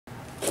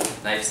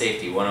Knife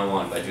Safety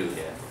 101 by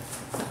Julia.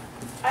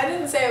 I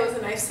didn't say it was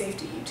a knife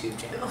safety YouTube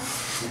channel.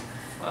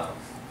 Well,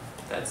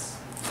 that's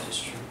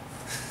just true.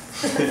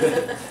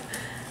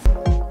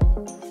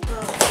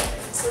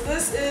 So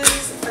this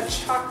is a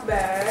chalk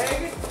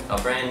bag.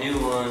 A brand new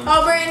one.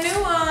 A brand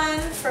new one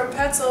from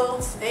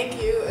Petzl.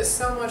 Thank you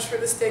so much for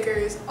the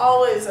stickers.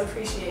 Always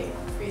appreciate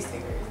free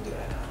stickers, do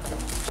I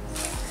not?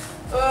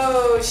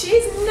 Oh,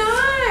 she's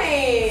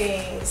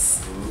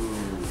nice.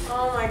 Ooh.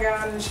 Oh my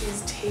god, and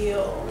she's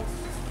teal.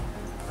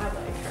 I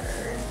like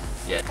her.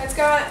 Yeah. It's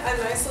got a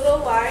nice little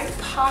lined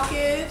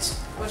pocket,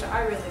 which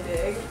I really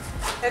dig.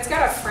 It's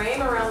got a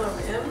frame around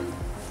the rim,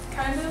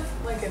 kind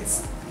of like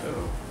it's.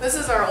 Oh. This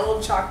is our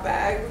old chalk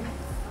bag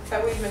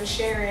that we've been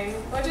sharing,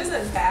 which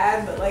isn't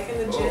bad, but like in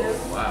the gym,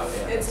 Oh, wow,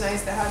 yeah. it's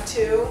nice to have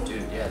two.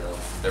 Dude, yeah,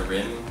 the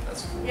rim,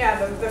 that's cool.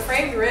 Yeah, the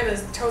framed rim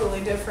is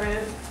totally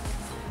different.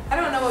 I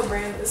don't know what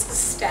brand this is.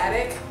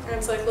 Static, and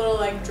it's like little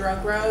like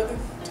drug rug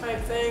type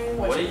thing.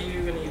 What are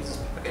you gonna use this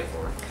pocket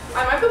for?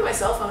 I might put my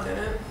cell phone in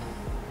it.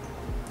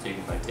 So you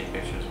can like take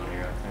pictures when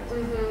you're out there.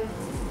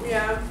 Mm-hmm.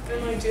 Yeah,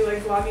 and like do like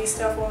vloggy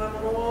stuff while I'm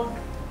on the wall.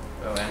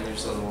 Oh, and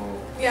there's a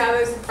little. Yeah,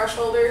 there's brush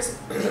holders.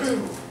 That's cool.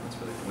 That's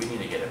really cool. We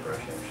need to get a brush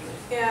actually.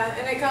 Yeah,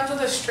 and it comes with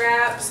a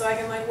strap so I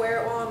can like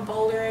wear it while I'm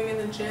bouldering in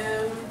the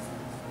gym.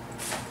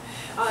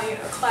 You know,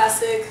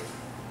 classic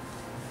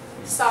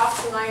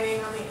soft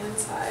lining on the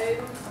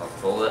inside. I'll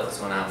pull this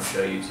one out and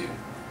show you too.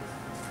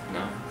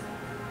 No?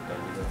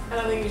 Don't do that. I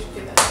don't think you should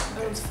do that.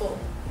 That one's full.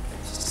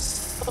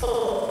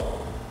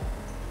 Full.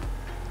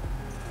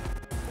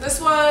 This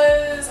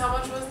was, how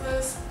much was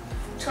this?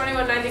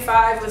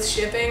 $21.95 with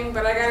shipping,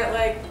 but I got it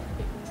like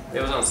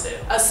It was on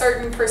sale. a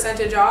certain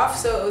percentage off,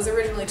 so it was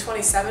originally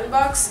 27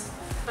 bucks.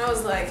 I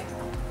was like,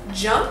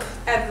 jump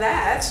at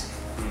that.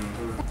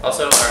 Mm-hmm.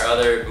 Also, our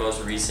other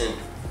most recent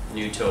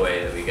new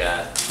toy that we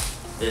got,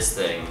 this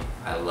thing,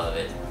 I love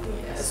it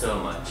so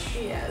much.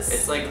 Yes.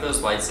 It's like those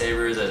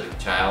lightsabers as a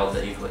child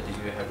that did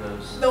you have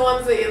those? The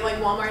ones that you like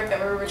Walmart that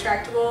were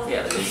retractable?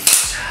 Yeah, they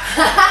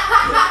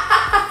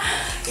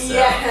So,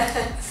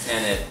 yeah.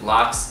 and it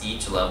locks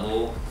each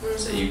level,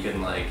 so you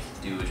can like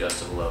do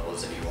adjustable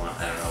levels if you want.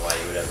 I don't know why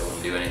you would ever want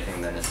to do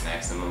anything then it's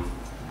maximum,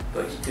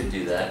 but you could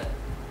do that.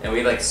 And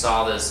we like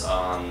saw this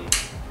on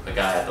the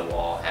guy at the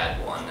wall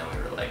had one, and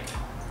we were like,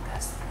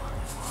 that's the one we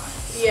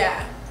want.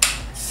 Yeah.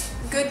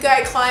 Good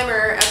guy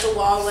climber at the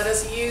wall let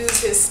us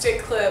use his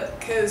stick clip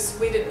because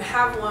we didn't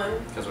have one.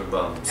 Because we're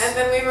bums. And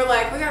then we were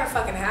like, we gotta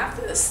fucking have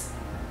this.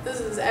 This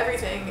is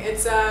everything.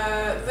 It's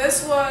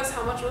this was,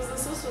 how much was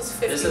this? This was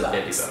 50 This is bucks.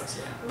 50 bucks,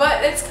 yeah.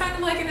 But it's kind of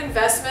like an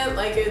investment.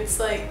 Like it's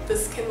like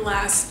this can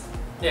last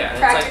Yeah, and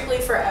practically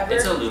it's forever.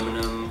 It's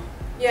aluminum.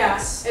 Yeah,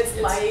 it's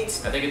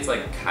light. I think it's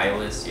like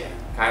Kylus, yeah.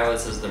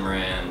 Kylus is the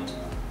brand,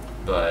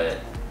 but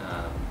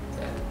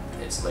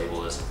it's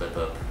labeled as clip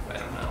up. I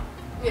don't know.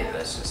 Yeah.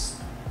 That's just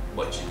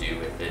what you do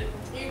with it.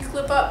 You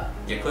clip up.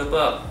 You clip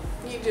up.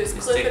 You just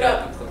You clip stick it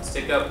up.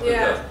 Stick up, clip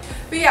Yeah. up.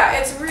 But yeah,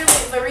 it's really,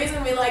 the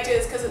reason we liked it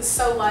is because it's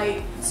so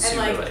light.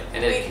 Super and like, light.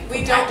 And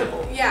we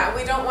compactable. don't, yeah,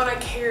 we don't want to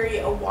carry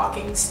a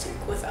walking stick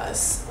with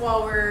us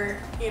while we're,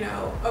 you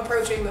know,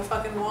 approaching the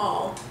fucking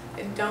wall.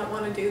 I don't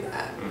want to do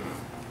that.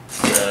 Mm-hmm.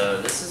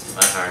 So this is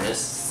my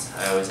harness.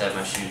 I always have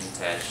my shoes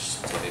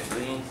attached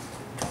typically.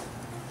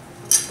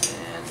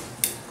 And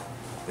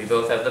we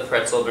both have the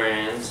Pretzel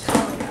brand.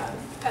 Oh my god.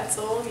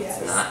 Petzl, yes.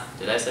 It's not,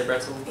 did I say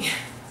Pretzel? Yeah.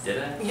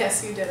 Did I?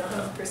 Yes, you did,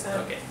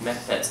 100%. Okay, Met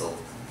Petzl.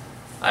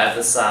 I have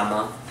the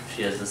Sama.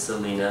 She has the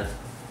Selena.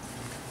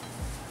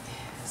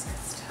 Yes, good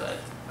stuff.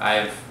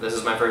 But this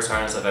is my first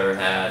harness I've ever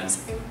had.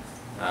 Same.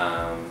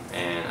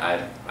 And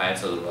I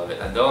absolutely love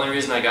it. And the only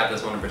reason I got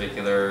this one in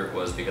particular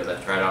was because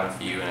I tried on a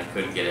few and I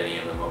couldn't get any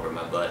of them over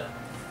my butt.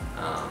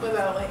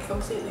 Without like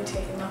completely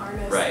taking the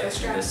harness, Right, the and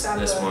straps out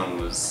of this the...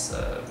 one was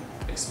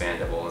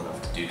expandable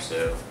enough to do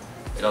so.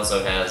 It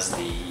also has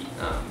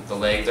the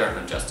legs aren't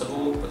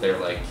adjustable, but they're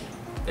like,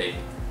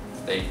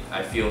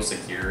 I feel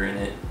secure in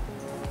it.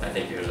 I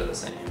think yours are the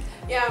same.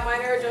 Yeah,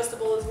 mine are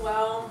adjustable as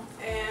well,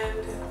 and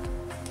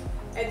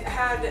it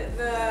had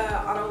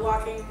the auto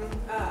locking.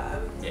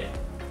 Yeah,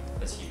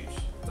 that's huge.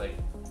 Like,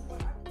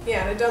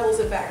 Yeah, and it doubles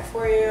it back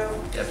for you.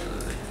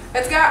 absolutely.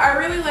 It's got. I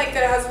really like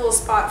that it has a little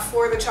spot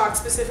for the chalk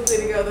specifically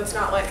to go. That's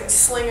not like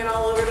slinging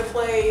all over the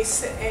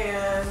place,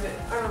 and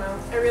I don't know.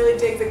 I really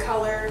dig the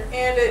color,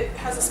 and it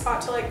has a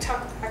spot to like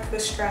tuck back the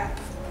strap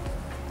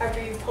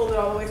after you've pulled it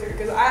all the way through.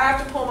 Because I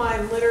have to pull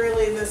mine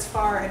literally this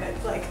far, and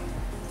it like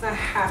I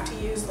have to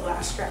use the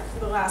last strap,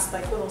 the last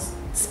like little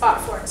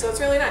spot for it. So it's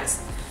really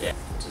nice. Yeah,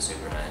 it's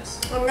super nice.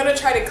 I'm gonna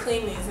try to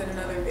clean these in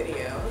another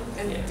video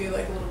and Yeah. do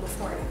like a little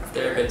before and after.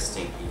 They're a bit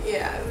stinky.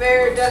 Yeah,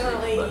 they're Mostly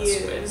definitely butt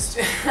used.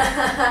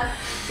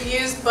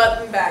 Used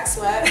butt and back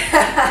sweat.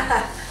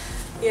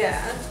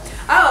 Yeah.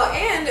 Oh,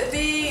 and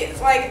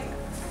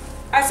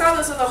I saw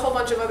this with a whole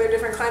bunch of other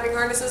different climbing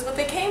harnesses, but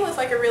they came with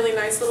like a really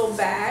nice little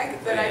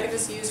bag that I can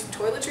just use for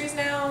toiletries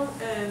now,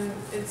 and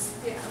it's,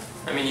 yeah.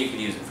 I mean, you could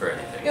use it for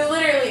anything. Yeah,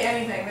 literally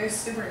anything. They're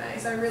super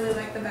nice. I really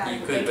like the bag. You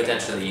that could they came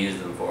potentially with. use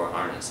them for a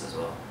harness as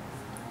well.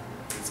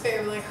 It's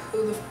very like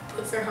who the fuck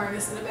puts their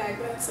harness in a bag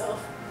by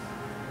itself.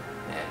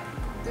 Yeah.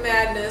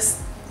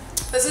 Madness.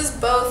 This is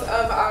both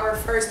of our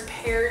first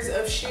pairs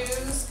of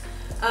shoes.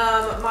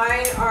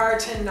 Mine are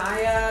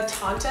Tenaya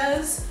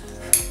Tantas,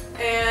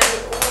 and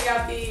we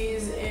got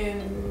these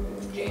in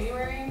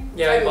January.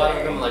 Yeah, I bought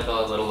them from like a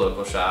little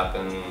local shop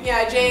and.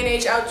 Yeah,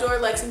 J&H Outdoor,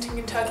 Lexington,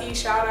 Kentucky.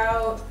 Shout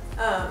out.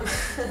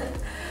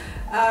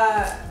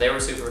 They were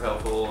super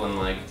helpful, and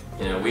like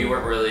we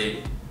weren't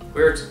really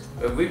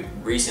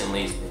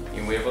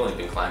we've only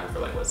been climbing for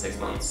like what, 6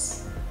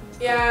 months.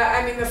 Yeah,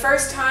 I mean the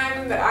first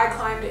time that I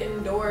climbed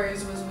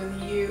indoors was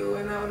with you,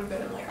 and that would have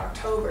been in like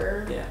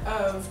October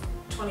of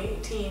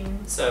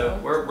 2018. So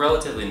we're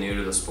relatively new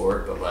to the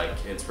sport, but like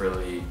it's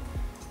really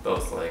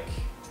both like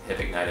have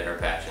ignited our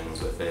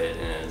passions with it,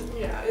 and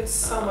yeah, it's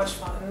so much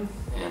fun.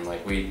 And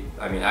like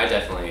I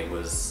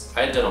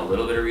had done a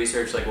little bit of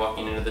research like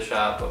walking into the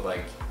shop, but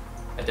like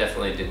I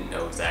definitely didn't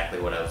know exactly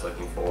what I was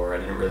looking for. I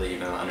didn't really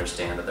even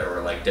understand that there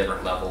were like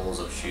different levels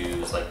of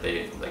shoes, like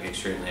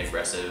extremely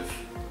aggressive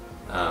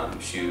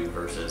shoe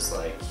versus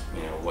like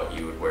what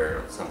you would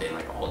wear something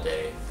like all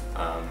day.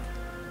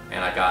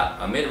 And I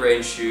got a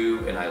mid-range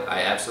shoe, and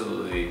I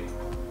absolutely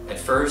at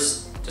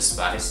first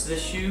despised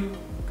this shoe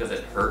because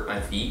it hurt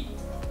my feet.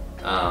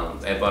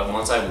 But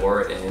once I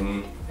wore it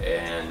in,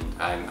 and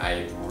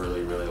I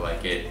really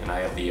like it, and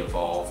I have the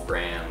Evolve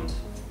brand.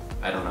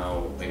 I don't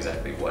know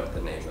exactly what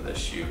the name of this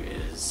shoe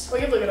is.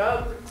 We could look it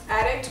up.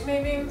 Addict,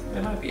 maybe?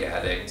 It might be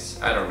Addict.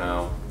 I don't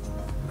know.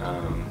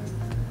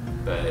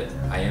 But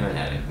I am an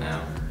addict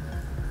now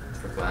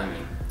for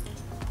climbing.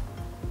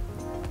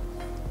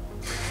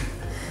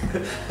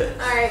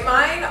 Alright,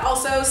 mine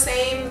also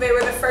same. They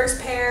were the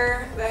first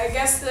pair. I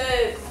guess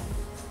that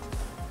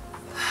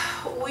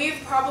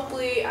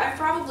I've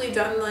probably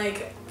done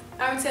like,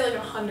 I would say like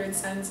 100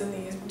 cents in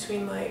these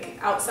between like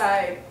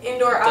outside,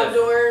 indoor,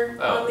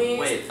 outdoor on these.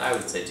 Wait, I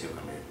would say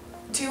 200.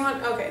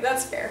 200, okay,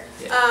 that's fair.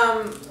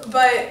 Yeah.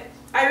 But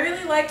I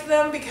really liked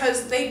them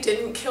because they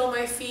didn't kill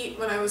my feet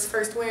when I was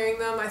first wearing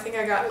them. I think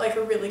I got like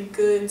a really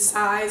good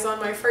size on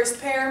my first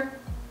pair.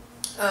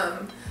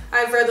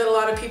 I've read that a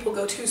lot of people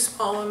go too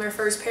small on their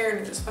first pair and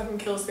it just fucking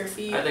kills their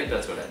feet. I think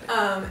that's what I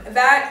did.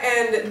 That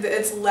and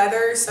it's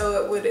leather,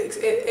 so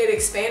it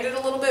expanded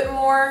a little bit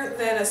more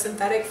than a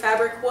synthetic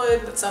fabric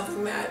would. That's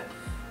something that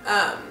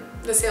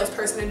the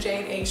salesperson at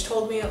J&H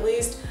told me at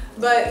least.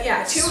 But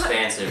yeah,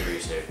 expansive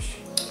research.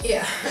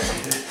 Yeah,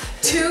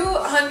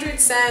 200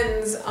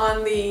 cents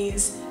on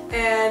these,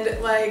 and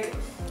like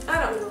I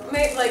don't know,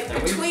 maybe like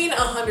between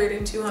 100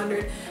 and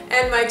 200.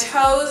 And my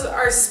toes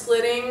are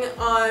splitting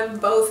on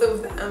both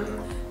of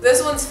them.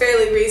 This one's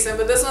fairly recent,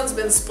 but this one's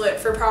been split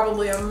for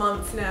probably a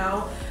month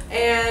now.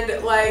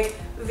 And like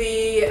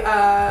the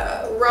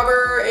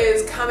rubber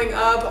is coming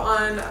up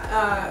on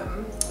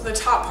the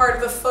top part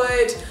of the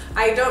foot.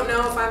 I don't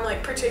know if I'm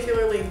like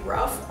particularly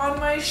rough on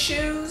my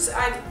shoes.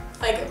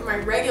 Like my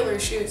regular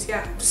shoes,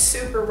 yeah, I'm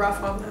super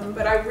rough on them,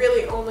 but I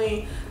really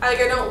I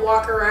don't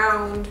walk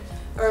around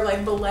or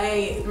like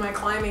belay in my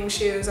climbing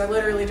shoes. I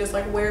literally just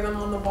like wear them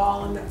on the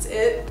wall and that's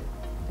it.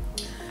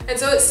 And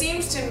so it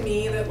seems to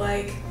me that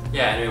like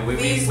I mean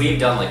we've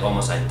done like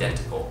almost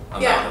identical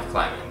amount of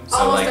climbing. So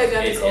almost like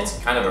identical. It's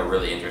kind of a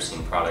really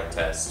interesting product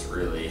test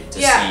really to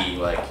see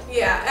like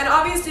and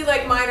obviously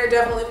like mine are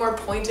definitely more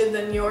pointed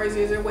than yours.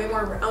 These are way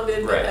more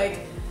rounded, but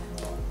like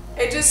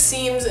it just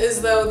seems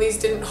as though these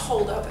didn't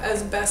hold up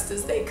as best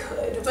as they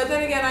could. But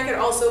then again, I could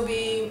also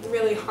be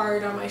really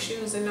hard on my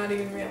shoes and not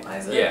even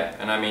realize it. Yeah,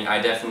 and I mean, I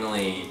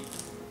definitely,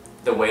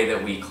 the way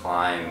that we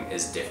climb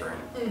is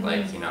different. Mm-hmm.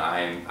 Like,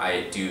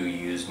 I do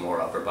use more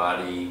upper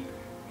body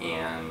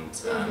and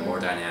more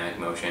dynamic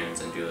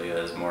motions, and Julia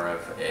is more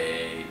of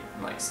a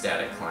like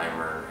static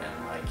climber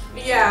and like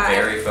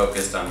very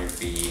focused on your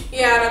feet.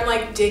 Yeah, and I'm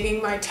like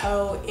digging my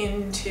toe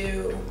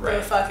into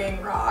the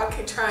fucking rock,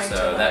 trying to.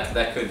 So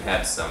that could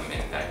have some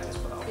impact as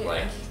well. Yeah.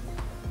 Like,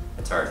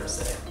 it's hard to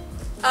say.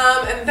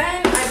 And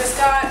then I just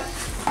got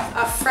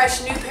a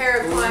fresh new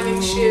pair of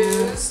climbing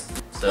shoes.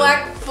 So,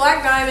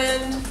 Black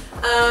Diamond.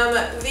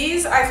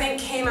 These I think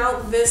came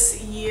out this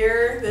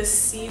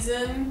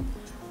season.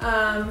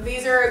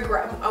 These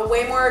are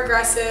way more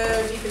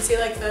aggressive. You can see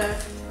like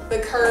the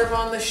curve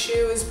on the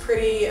shoe is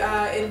pretty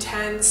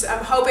intense.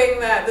 I'm hoping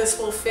that this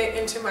will fit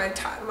into my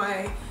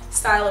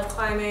style of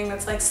climbing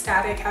that's like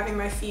static, having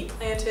my feet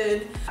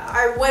planted.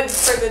 I went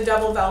for the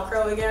double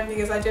Velcro again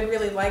because I did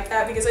really like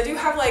that, because I do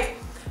have I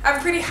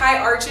have pretty high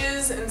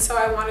arches, and so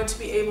I wanted to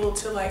be able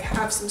to like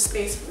have some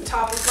space for the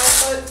top of my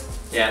foot.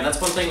 Yeah, and that's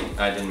one thing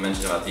I didn't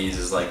mention about these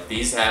is like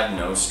these have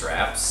no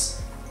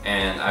straps.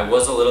 And I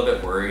was a little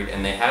bit worried,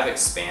 and they have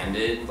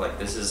expanded. Like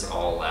this is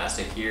all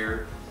elastic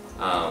here.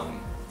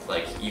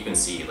 Like you can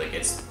see, like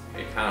it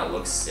kind of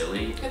looks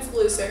silly. It's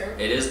looser.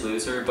 It is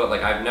looser, but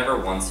like I've never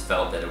once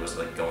felt that it was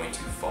like going to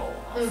fall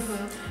off.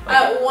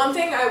 Mm-hmm. One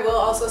thing I will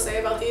also say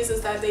about these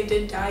is that they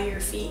did dye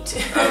your feet.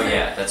 Oh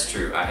yeah, that's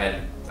true.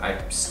 I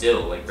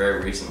still like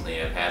very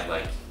recently I've had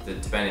like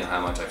depending on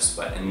how much I've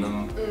sweat in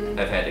them,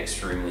 I've had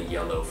extremely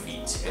yellow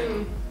feet,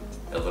 and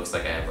it looks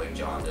like I have like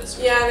jaundice.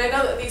 Yeah, and I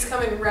know that these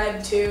come in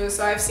red too,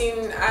 so I've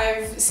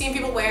seen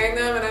people wearing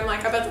them, and I'm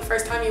like, I bet the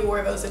first time you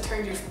wore those, it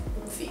turned your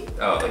feet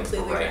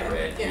completely bright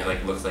red. Yeah. And it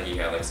like looks like you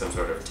got like some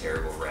sort of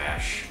terrible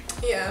rash.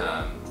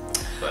 Yeah.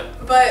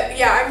 But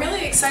yeah, I'm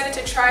really excited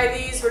to try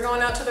these. We're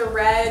going out to the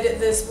Red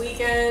this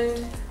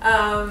weekend,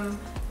 and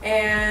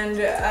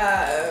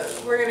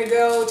we're gonna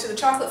go to the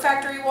Chocolate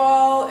Factory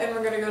Wall, and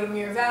we're gonna go to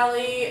Muir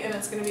Valley, and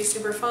it's gonna be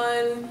super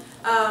fun.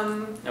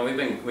 and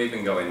we've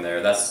been going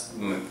there. That's our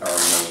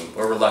main.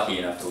 We're lucky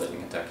enough to live in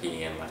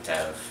Kentucky and like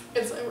have.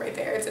 It's like right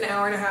there. It's an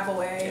hour and a half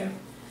away. Yeah.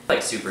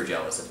 Like super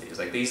jealous of these.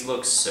 Like these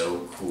look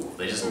so cool.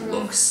 They just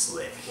look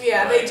slick.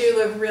 Yeah, like, they do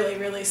look really,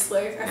 really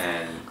slick.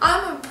 And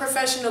I'm a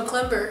professional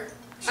climber.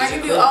 I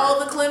can do climber. all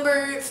the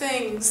climber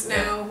things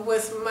now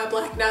with my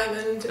black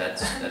diamond.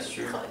 That's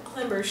true.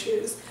 Climber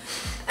shoes.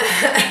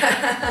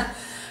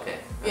 Okay.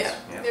 Yeah.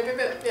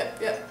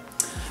 Yep.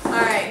 All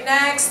right.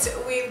 Next,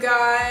 we've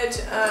got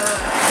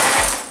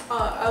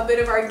a bit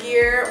of our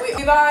gear.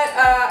 I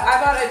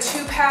bought a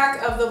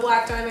 2-pack of the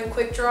Black Diamond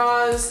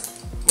Quickdraws.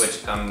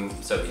 Which come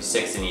so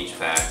 6 in each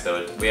pack,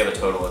 so we have a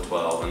total of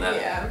 12, and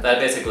that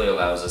basically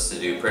allows us to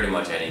do pretty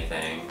much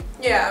anything.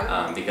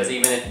 Yeah. Because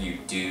even if you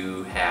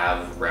do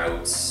have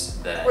routes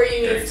that where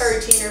you need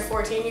 13 or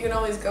 14, you can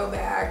always go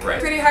back. Right.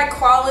 Pretty high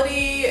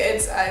quality.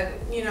 It's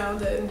you know,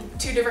 the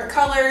 2 different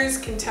colors,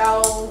 can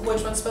tell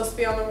which one's supposed to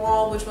be on the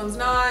wall, which one's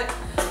not.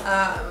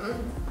 I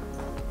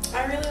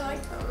really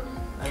like them.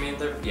 I mean,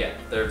 they're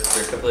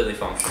completely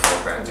functional,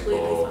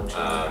 practical. Completely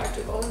functional,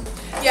 practical.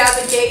 Yeah,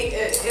 the gate,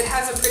 it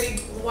has a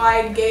pretty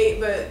wide gate,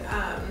 but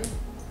I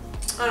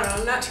don't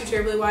know, not too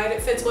terribly wide.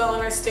 It fits well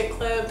on our stick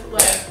clip.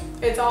 Like,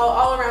 it's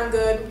all around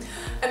good.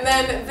 And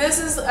then this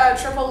is a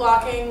triple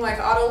locking, like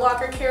auto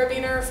locker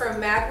carabiner from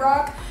Mad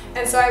Rock.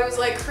 And so I was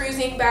like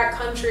cruising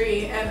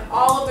backcountry, and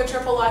all of the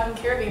triple locking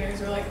carabiners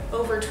were like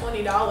over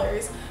 $20.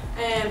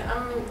 And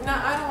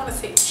I don't want to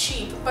say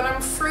cheap, but I'm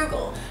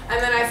frugal.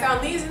 And then I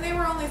found these, and they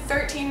were only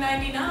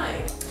 $13.99.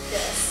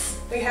 Yes.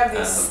 We have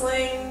these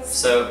slings.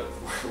 So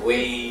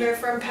they're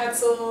from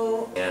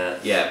Petzl.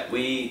 Yeah.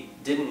 We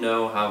didn't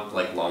know how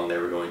like long they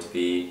were going to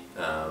be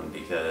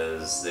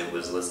because it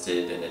was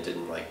listed and it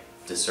didn't like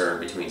discern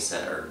between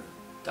center,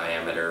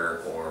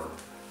 diameter, or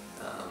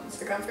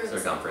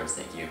circumference.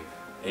 Thank you.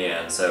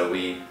 And so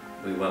we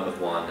went with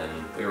one,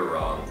 and we were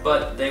wrong,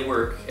 but they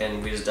work,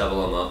 and we just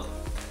double them up.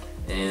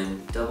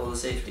 And double the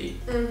safety.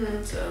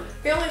 So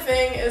the only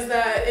thing is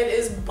that it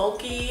is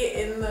bulky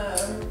in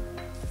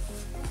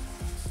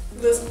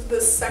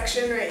this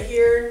section right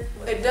here.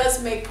 It does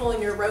make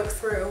pulling your rope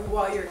through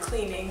while you're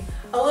cleaning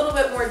a little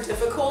bit more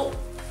difficult.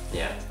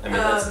 Yeah, I mean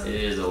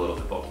it is a little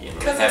bit bulky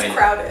because it's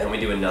crowded. And we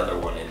do another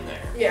one in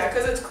there. Yeah,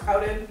 because it's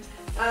crowded.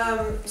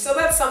 So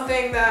that's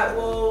something that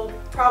we'll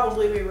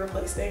probably be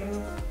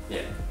replacing.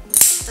 Yeah.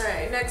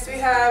 Alright, next we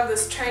have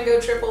this Trango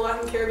triple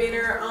locking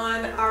carabiner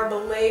on our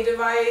belay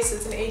device.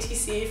 It's an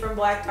ATC from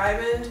Black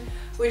Diamond.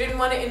 We didn't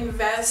want to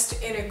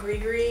invest in a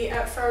gree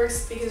at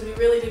first because we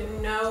really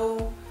didn't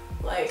know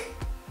like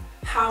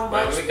how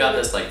much. Well, we got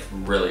this like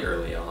really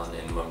early on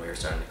and when we were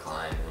starting to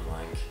climb, and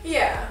like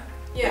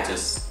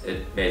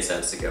it made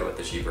sense to go with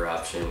the cheaper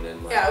option,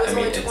 and like, it was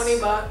only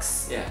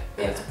 $20. Yeah,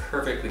 and it's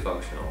perfectly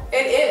functional.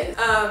 It is.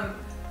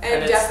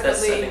 And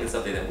definitely I think it's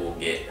something that we'll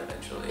get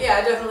eventually.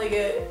 Yeah,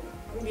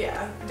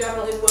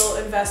 definitely will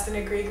invest in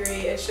a gree.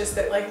 It's just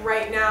that like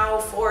right now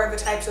for the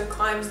types of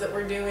climbs that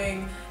we're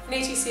doing, an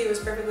ATC was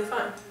perfectly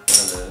fine.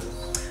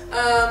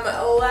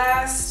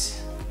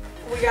 Last,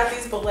 we got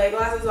these belay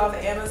glasses off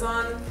of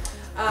Amazon.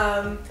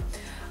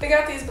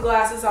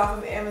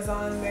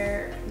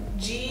 They're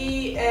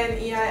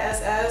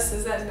GNEISS.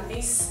 Is that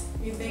nice,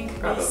 you think?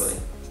 Probably. Nice.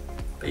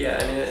 But yeah,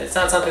 I mean, it's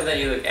not something that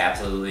you like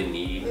absolutely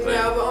need. But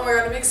no, but oh my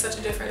god, it makes such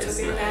a difference with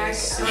your neck.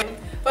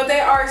 But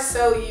they are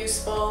so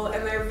useful,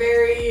 and they're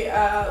very,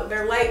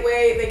 they're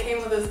lightweight. They came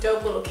with this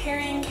dope little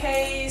carrying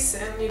case,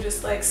 and you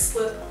just like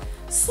slick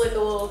a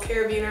little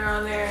carabiner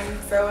on there and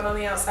throw it on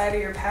the outside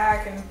of your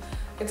pack, and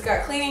it's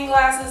got cleaning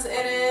glasses in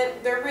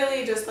it. They're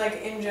really just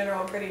like in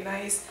general pretty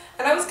nice.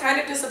 And I was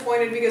kind of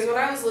disappointed because when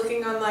I was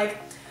looking on like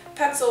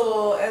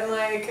Petzl and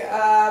like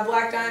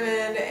Black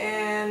Diamond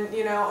and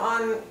you know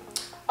on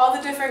all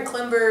the different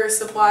Climber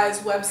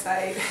Supplies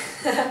website,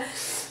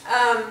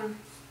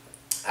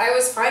 I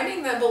was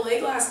finding that belay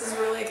glasses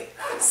were like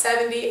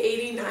 $70,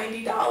 $80,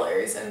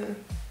 $90, and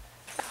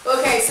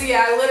okay, so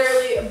yeah, I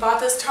literally bought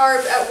this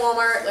tarp at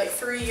Walmart like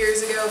 3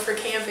 years ago for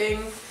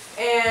camping,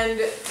 and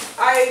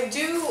I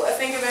do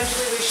think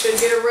eventually we should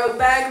get a rope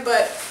bag,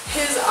 but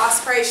his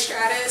Osprey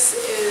Stratus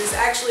is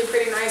actually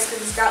pretty nice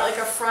because it's got like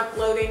a front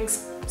loading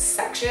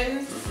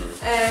section,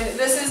 and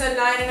this is a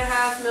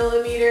 9.5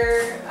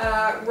 millimeter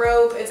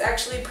rope. It's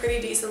actually pretty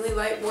decently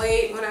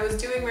lightweight. When I was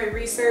doing my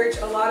research,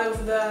 a lot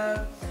of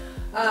the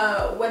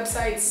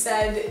websites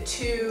said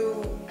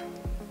to,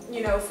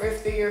 you know, for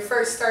if you're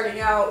first starting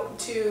out,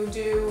 to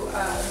do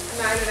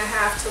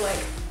 9.5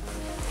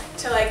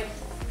 to like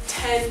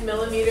 10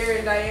 millimeter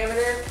in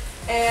diameter,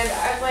 and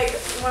I'm like,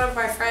 one of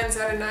my friends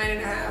had a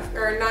 9.5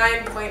 or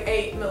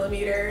 9.8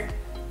 millimeter,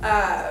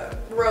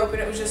 rope,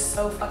 and it was just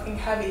so fucking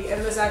heavy.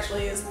 And this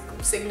actually is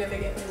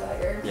significantly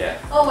lighter. Yeah.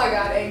 Oh my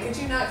god, Egg, could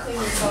you not clean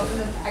yourself in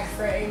the back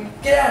frame?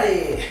 Get out of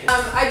here!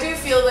 I do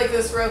feel like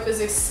this rope is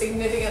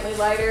significantly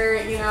lighter.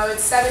 You know,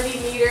 it's 70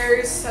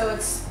 meters, so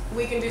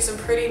we can do some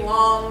pretty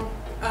long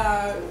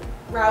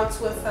routes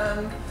with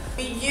them.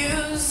 We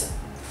use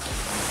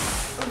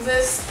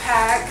this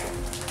pack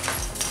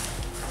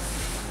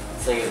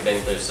This thing has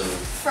been through some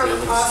from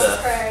good stuff.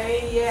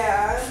 Osprey,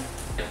 yeah.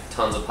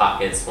 Tons of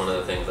pockets, one of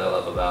the things I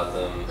love about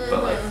them.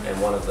 But like, and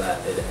one of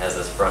that, it has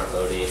this front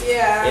loading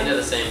into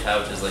the same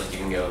pouches, like you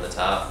can go on the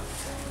top.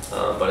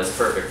 But it's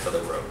perfect for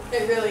the rope.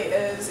 It really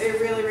is. It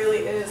really,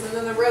 really is. And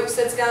then the rope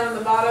sits down on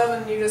the bottom,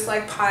 and you just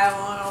like pile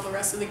on all the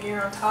rest of the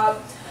gear on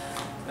top.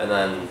 And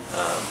then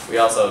we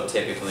also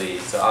typically,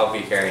 so I'll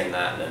be carrying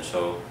that, and then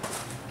she'll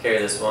carry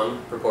this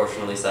one,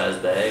 proportionally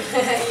sized bag.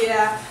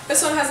 Yeah.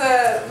 This one has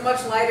a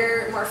much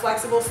lighter, more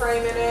flexible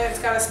frame in it. It's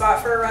got a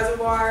spot for a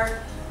reservoir.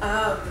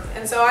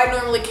 And so I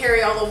normally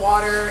carry all the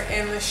water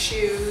and the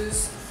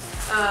shoes.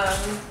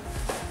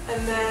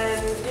 And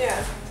then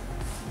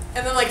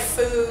like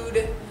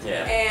food.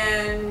 Yeah.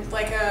 And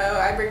like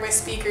I bring my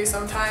speakers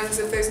sometimes.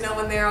 If there's no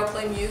one there, I'll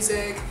play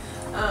music.